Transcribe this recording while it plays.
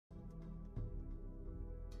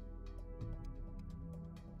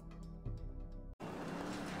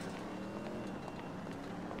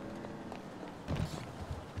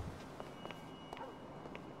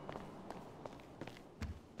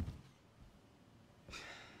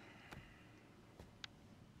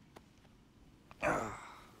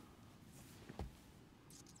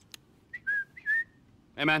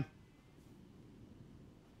Hey, man.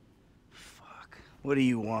 Fuck. What do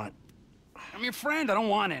you want? I'm your friend. I don't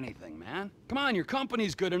want anything, man. Come on, your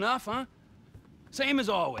company's good enough, huh? Same as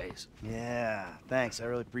always. Yeah, thanks. I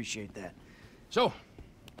really appreciate that. So,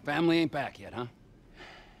 family ain't back yet, huh?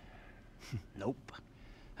 Nope.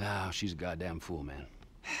 Oh, she's a goddamn fool, man.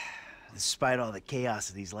 Despite all the chaos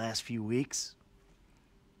of these last few weeks,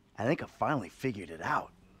 I think I finally figured it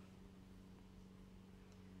out.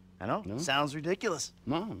 I know, No? Sounds ridiculous.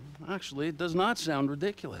 No, actually, it does not sound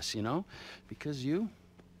ridiculous, you know? Because you're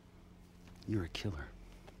a killer.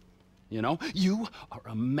 You know? You are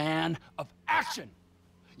a man of action.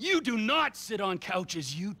 You do not sit on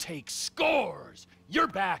couches, you take scores. You're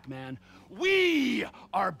back, man. We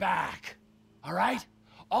are back. All right?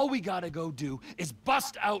 All we gotta go do is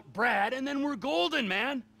bust out Brad, and then we're golden,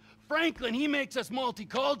 man. Franklin, he makes us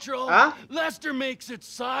multicultural. Huh? Lester makes it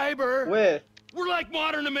cyber. Where? We're like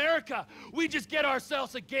modern America. We just get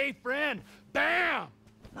ourselves a gay friend. Bam!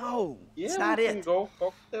 No, Yeah, it's not we can it. go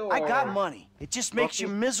cocktail I got or- money. It just makes you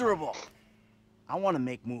Fucking- miserable. I want to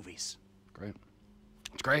make movies. Great.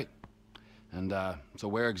 It's great. And, so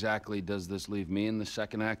where exactly does this leave me in the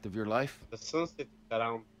second act of your life? The sunset is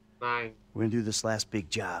around 9, We're gonna do this last big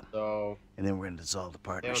job, so and then we're gonna dissolve the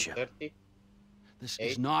partnership. 7:30. This is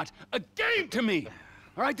Eight. not a game to me!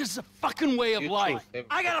 All right, this is a fucking way of You life. choose,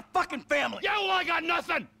 I got a fucking family! Yeah, well, I got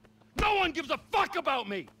nothing! No one gives a fuck about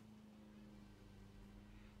me!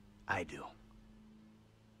 I do.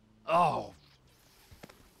 Oh,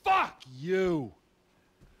 fuck you!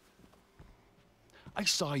 I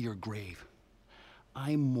saw your grave.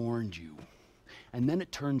 I mourned you. And then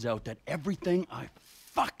it turns out that everything I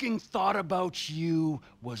fucking thought about you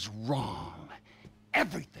was wrong.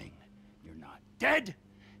 Everything. You're not dead,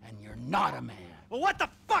 and you're not a man. Well, what the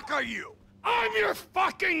fuck are you? I'm your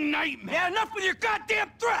fucking nightmare! Yeah, enough with your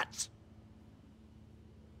goddamn threats!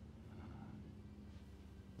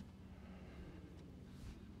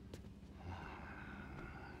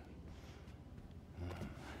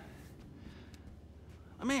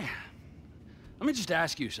 Let me just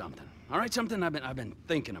ask you something, all right? Something I've been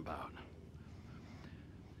thinking about.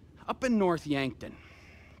 Up in North Yankton,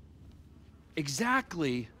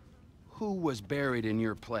 exactly who was buried in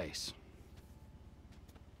your place?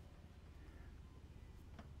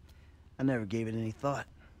 I never gave it any thought.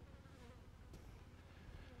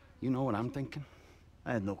 You know what I'm thinking?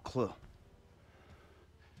 I had no clue.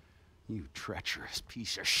 You treacherous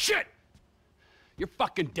piece of shit! You're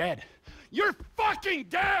fucking dead! You're fucking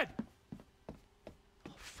dead!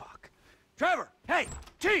 Oh, fuck. Trevor! Hey!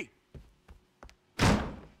 T!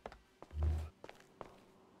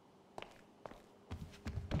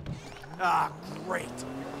 Ah, great.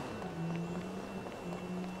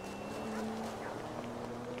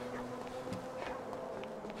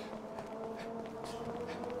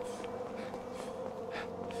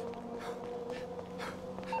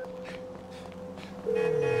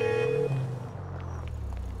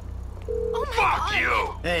 Fuck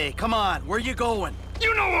you! Hey, come on. Where you going?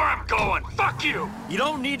 You know where I'm going! Fuck you! You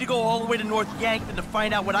don't need to go all the way to North Yankton to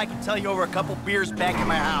find out what I can tell you over a couple beers back at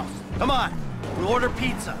my house. Come on. We'll order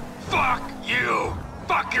pizza. Fuck you!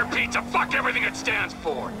 Fuck your pizza! Fuck everything it stands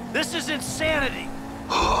for! This is insanity.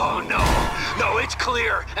 Oh, no! No, it's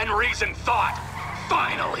clear and reasoned thought!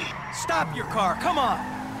 Finally! Stop your car. Come on.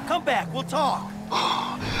 Come back. We'll talk.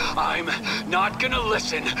 I'm not gonna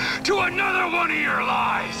listen to another one of your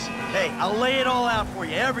lies! Hey, I'll lay it all out for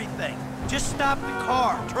you. Everything. Just stop the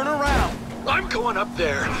car. Turn around. I'm going up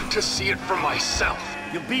there to see it for myself.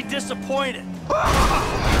 You'll be disappointed.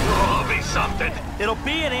 It'll be something. It'll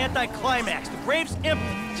be an anticlimax. The grave's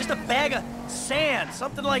empty. Just a bag of sand,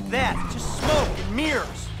 something like that. Just smoke and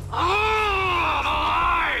mirrors. Oh, the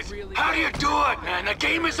lies! How do you do it, man? The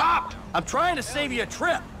game is up! I'm trying to save you a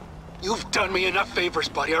trip. You've done me enough favors,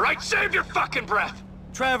 buddy, all right? Save your fucking breath!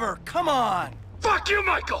 Trevor, come on. Fuck you,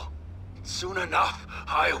 Michael! Soon enough,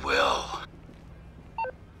 I will.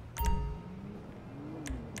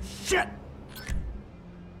 Shit!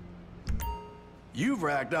 You've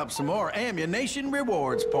racked up some more ammunition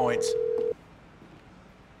rewards points.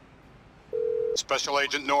 Special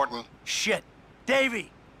Agent Norton. Shit.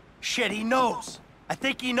 Davey. Shit, he knows. I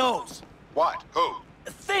think he knows. What? Who?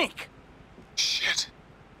 Think. Shit.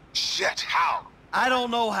 Shit, how? I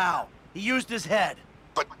don't know how. He used his head.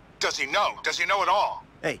 But does he know? Does he know at all?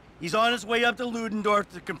 Hey, he's on his way up to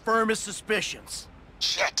Ludendorff to confirm his suspicions.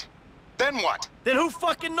 Shit. Then what? Then who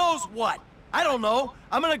fucking knows what? I don't know.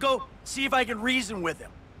 I'm gonna go see if I can reason with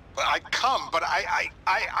him. I'd come, but I...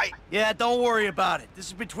 Yeah, don't worry about it. This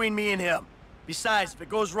is between me and him. Besides, if it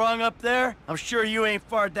goes wrong up there, I'm sure you ain't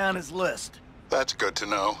far down his list. That's good to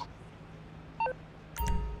know.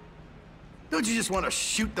 Don't you just want to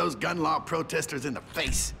shoot those gun law protesters in the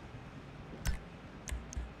face?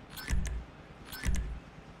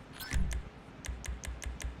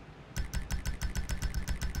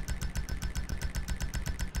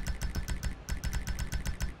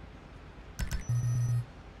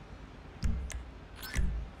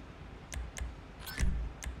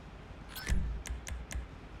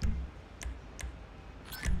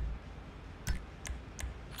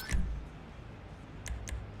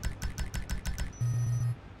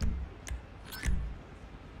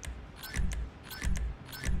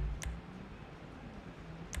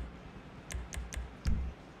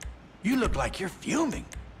 You look like you're fuming.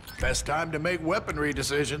 Best time to make weaponry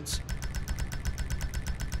decisions.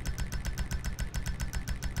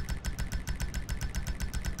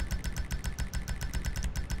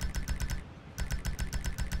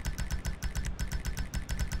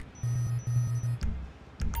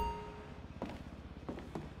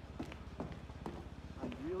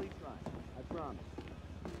 I'm really trying, I promise.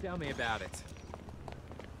 Tell me about it.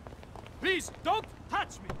 Please, don't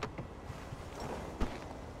touch me!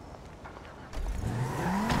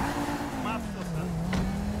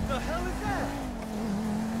 The hell is that?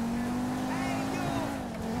 Hey, you!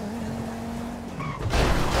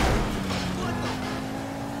 What the?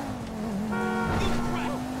 You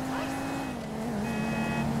crap!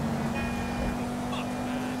 Fuck,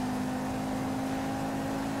 man.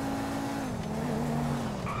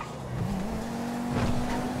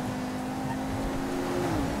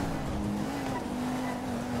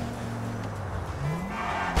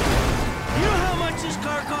 You know how much this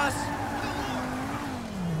car costs?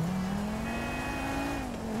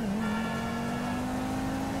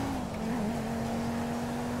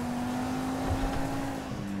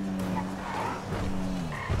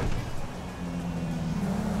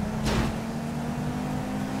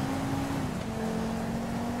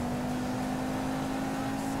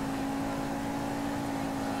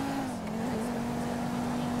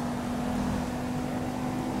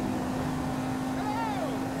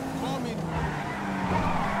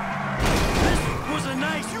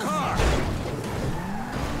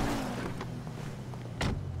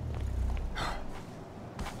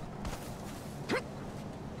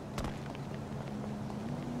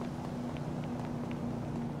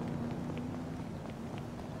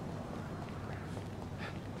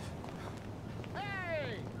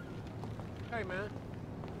 Hey, man.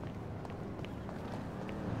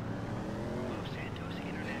 Los Santos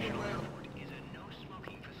International Airport is a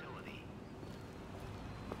no-smoking facility.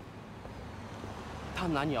 他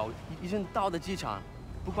男友已经到了机场，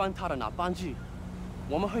不管他的哪班机，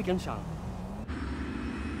我们会跟上。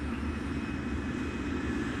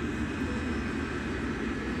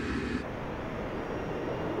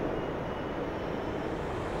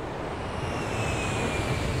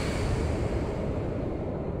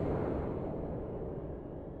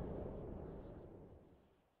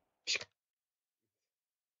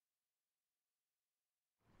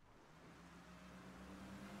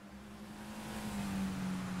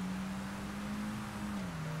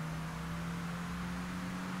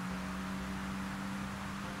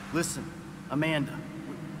Listen, Amanda,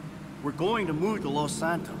 we're going to move to Los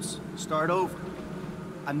Santos. Start over.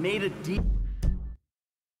 I made a deal.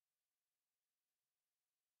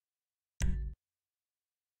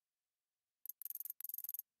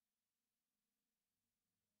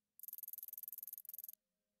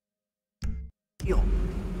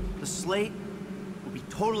 The slate will be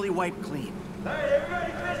totally wiped clean. Hey,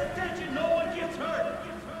 everybody pays attention. No one gets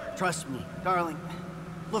hurt. Trust me, darling.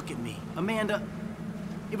 Look at me. Amanda,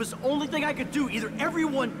 it was the only thing I could do. Either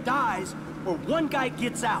everyone dies or one guy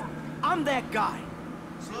gets out. I'm that guy.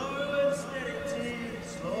 Slow and steady, T.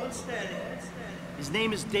 Slow and steady. His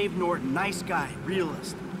name is Dave Norton. Nice guy,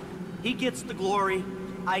 realist. He gets the glory,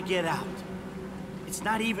 I get out. It's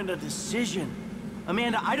not even a decision.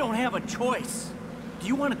 Amanda, I don't have a choice. Do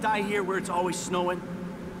you want to die here where it's always snowing?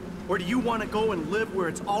 Or do you want to go and live where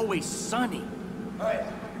it's always sunny? All right,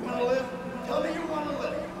 you want to live? Tell me you want to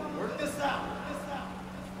live. Work this out.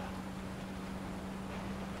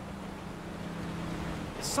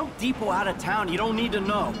 Some depot out of town you don't need to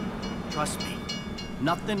know. Trust me,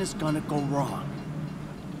 nothing is gonna go wrong.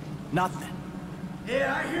 Nothing.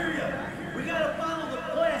 Yeah, I hear you. We gotta follow the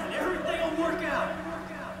plan. Everything will work out.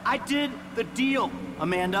 I did the deal,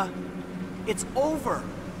 Amanda. It's over.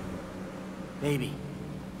 Baby,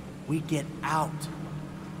 we get out.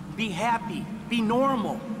 Be happy. Be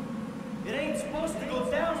normal. It ain't supposed to go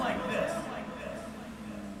down like this.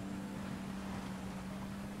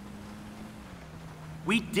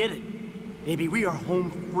 We did it. Baby, we are home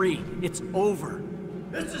free. It's over.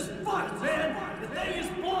 This is fucked, man. The thing is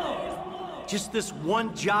blown. Just this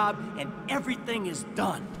one job and everything is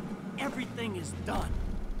done. Everything is done.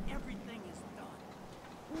 Everything is done.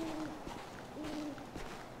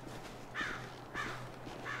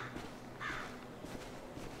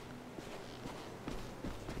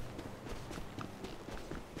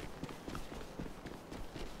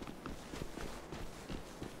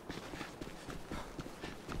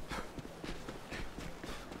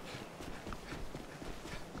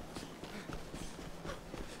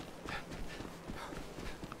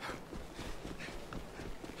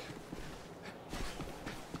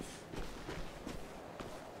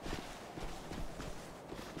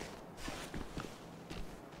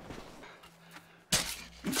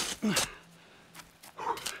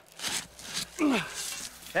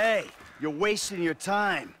 Hey, you're wasting your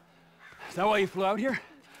time. Is that why you flew out here?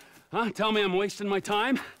 Huh? Tell me I'm wasting my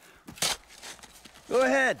time? Go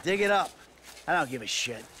ahead, dig it up. I don't give a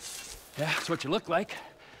shit. Yeah, that's what you look like.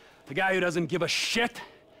 The guy who doesn't give a shit.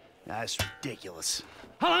 That's ridiculous.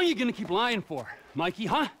 How long are you gonna keep lying for, Mikey,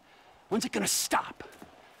 huh? When's it gonna stop?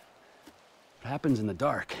 What happens in the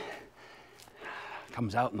dark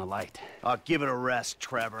comes out in the light. I'll give it a rest,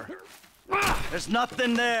 Trevor. There's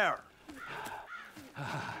nothing there.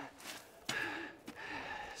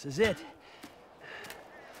 This is it.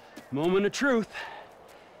 Moment of truth.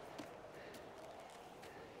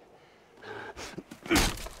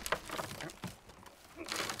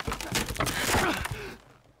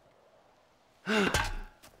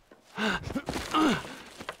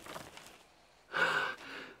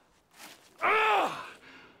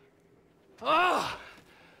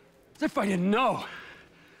 As if I didn't know.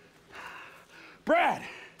 Brad!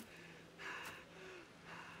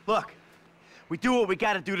 Look, we do what we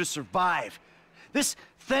gotta do to survive. This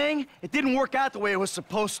thing, it didn't work out the way it was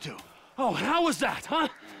supposed to. Oh, and how was that, huh?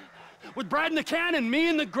 With Brad in the can and me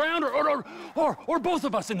in the ground, or both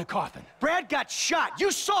of us in the coffin? Brad got shot.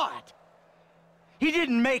 You saw it. He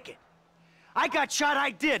didn't make it. I got shot, I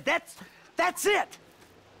did. That's it.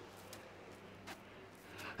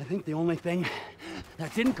 I think the only thing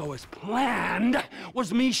that didn't go as planned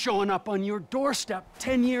was me showing up on your doorstep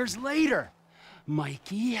 10 years later.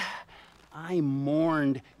 Mikey, I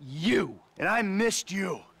mourned you. And I missed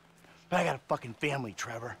you. But I got a fucking family,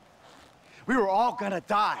 Trevor. We were all gonna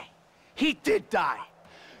die. He did die.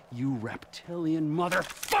 You reptilian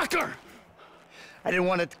motherfucker! I didn't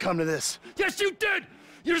want it to come to this. Yes, you did!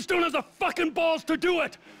 You just don't have the fucking balls to do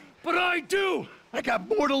it! But I do! I got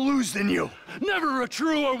more to lose than you. Never a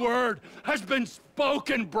truer word has been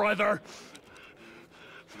spoken, brother.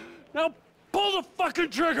 Now pull the fucking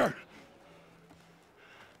trigger!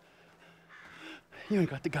 You ain't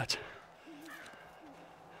got the guts.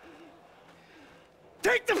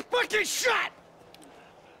 Take the fucking shot!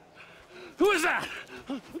 Who is that?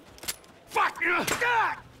 Fuck!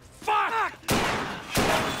 Fuck!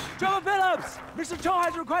 Trevor Phillips! Mr. Cho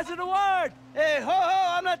has requested a word! Hey, ho,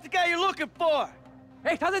 I'm not the guy you're looking for.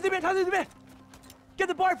 Hey, 他在这边! Get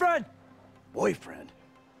the boyfriend! Boyfriend?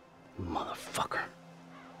 Motherfucker.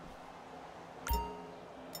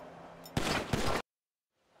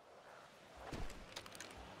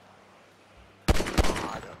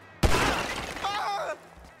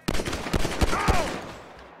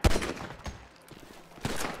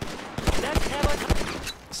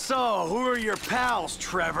 So, who are your pals,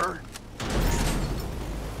 Trevor?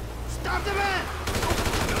 Stop the man!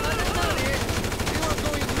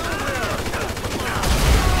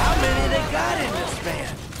 How many they got in this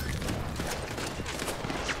van?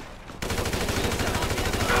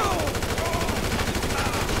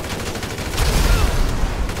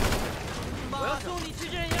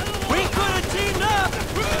 We could have teamed up!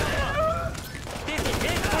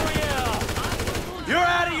 You're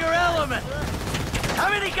out of your element! How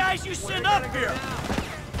many guys you send up here?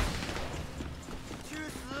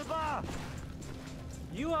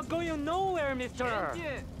 You are going nowhere, mister!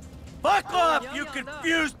 Fuck off, you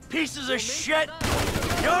confused pieces of shit!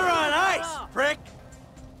 You're on ice, prick!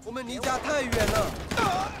 You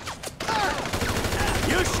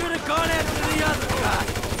should have gone after the other guy!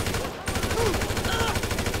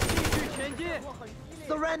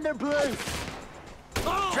 Surrender, please!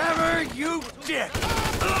 Trevor, you dick!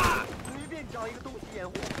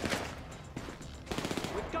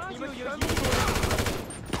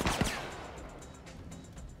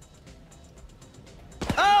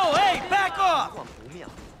 Oh, hey, back off!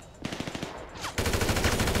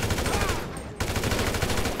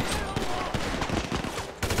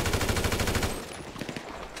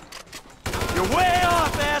 You're way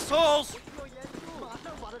off, assholes!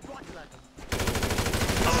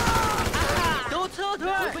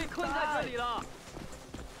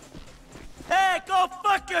 Hey, go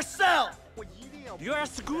fuck yourself! You are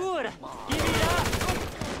screwed! Give it up!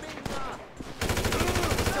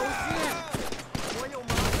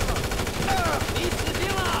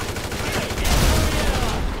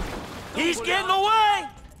 He's getting away!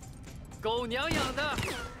 狗娘养的！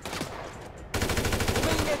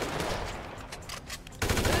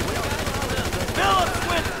 Phillips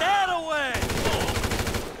went that away!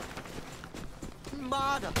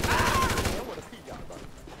 妈的！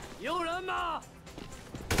有人吗？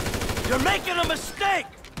 You're making a mistake!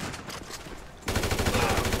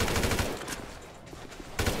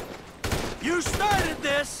 You started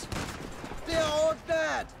this! They're all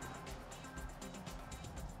dead!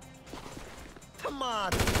 Come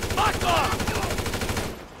on! Fuck off!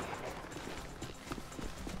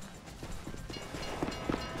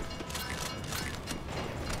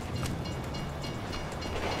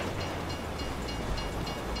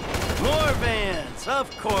 More vans, of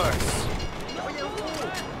course.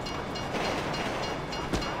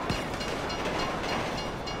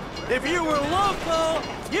 If you were local,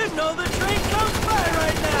 you'd know the train comes by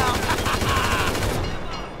right now.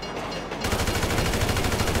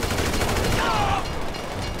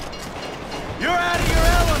 You're out of your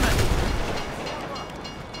element.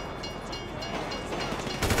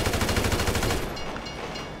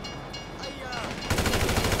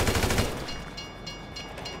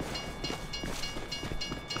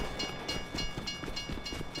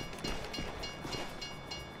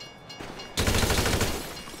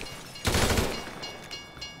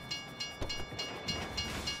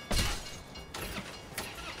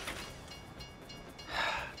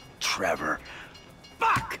 Trevor.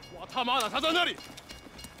 Fuck! 我他妈的，他在那里！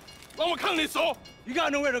让我看你手！ You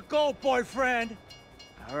got nowhere to go, boyfriend.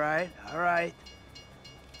 All right, all right.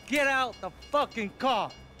 Get out the fucking car.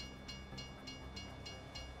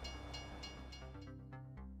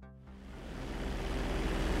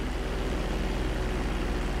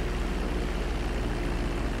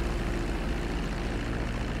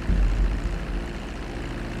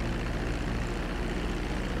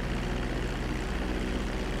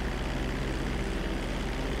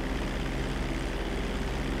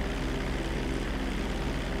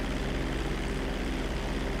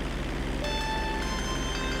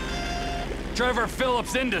 Trevor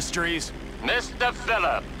Phillips Industries. Mr.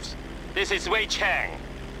 Phillips, this is Wei Chang.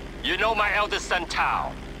 You know my eldest son,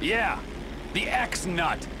 Tao. Yeah, the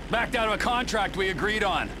ex-nut. Backed out of a contract we agreed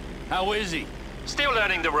on. How is he? Still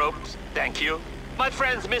learning the ropes, thank you. My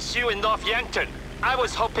friends miss you in North Yankton. I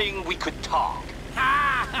was hoping we could talk.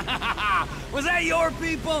 Was that your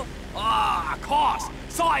people? Ah, of course.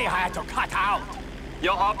 Sorry I had to cut out.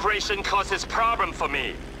 Your operation causes problem for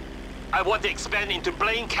me. I want to expand into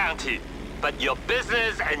Blaine County, but your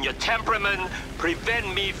business and your temperament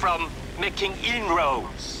prevent me from making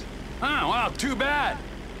inroads. Oh, well, too bad.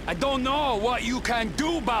 I don't know what you can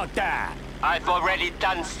do about that. I've already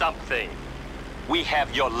done something. We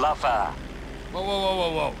have your lover. Whoa, whoa, whoa,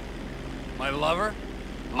 whoa, whoa. My lover?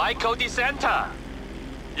 Michael DeSanta.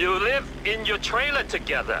 You live in your trailer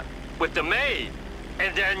together with the maid,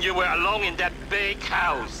 and then you were alone in that big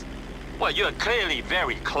house. Well, you're clearly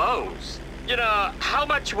very close. You know, how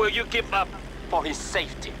much will you give up for his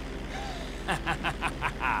safety?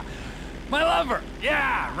 My lover!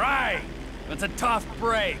 Yeah, right. It's a tough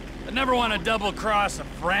break. I never want to double-cross a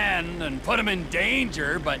friend and put him in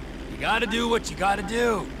danger, but you gotta do what you gotta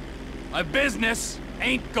do. My business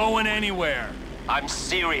ain't going anywhere. I'm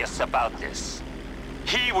serious about this.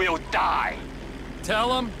 He will die.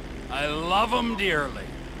 Tell him I love him dearly.